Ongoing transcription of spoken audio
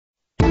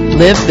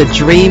Live the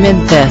dream in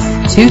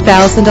this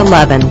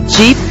 2011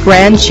 Jeep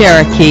Grand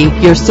Cherokee.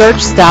 Your search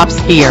stops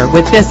here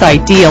with this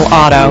ideal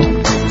auto.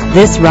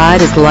 This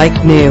ride is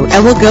like new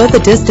and will go the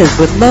distance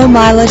with low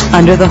mileage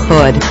under the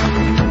hood.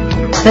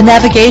 The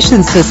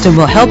navigation system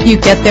will help you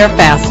get there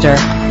faster.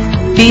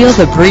 Feel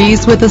the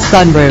breeze with the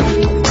sunroof.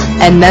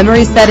 And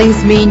memory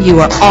settings mean you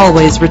are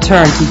always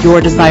returned to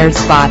your desired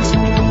spot.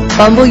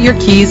 Fumble your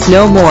keys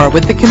no more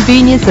with the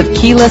convenience of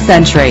keyless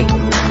entry.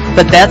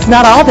 But that's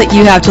not all that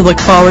you have to look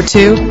forward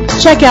to.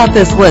 Check out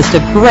this list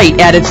of great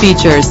added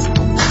features.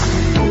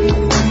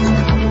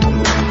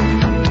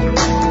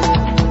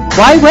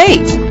 Why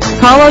wait?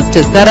 Call us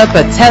to set up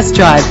a test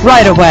drive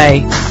right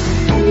away.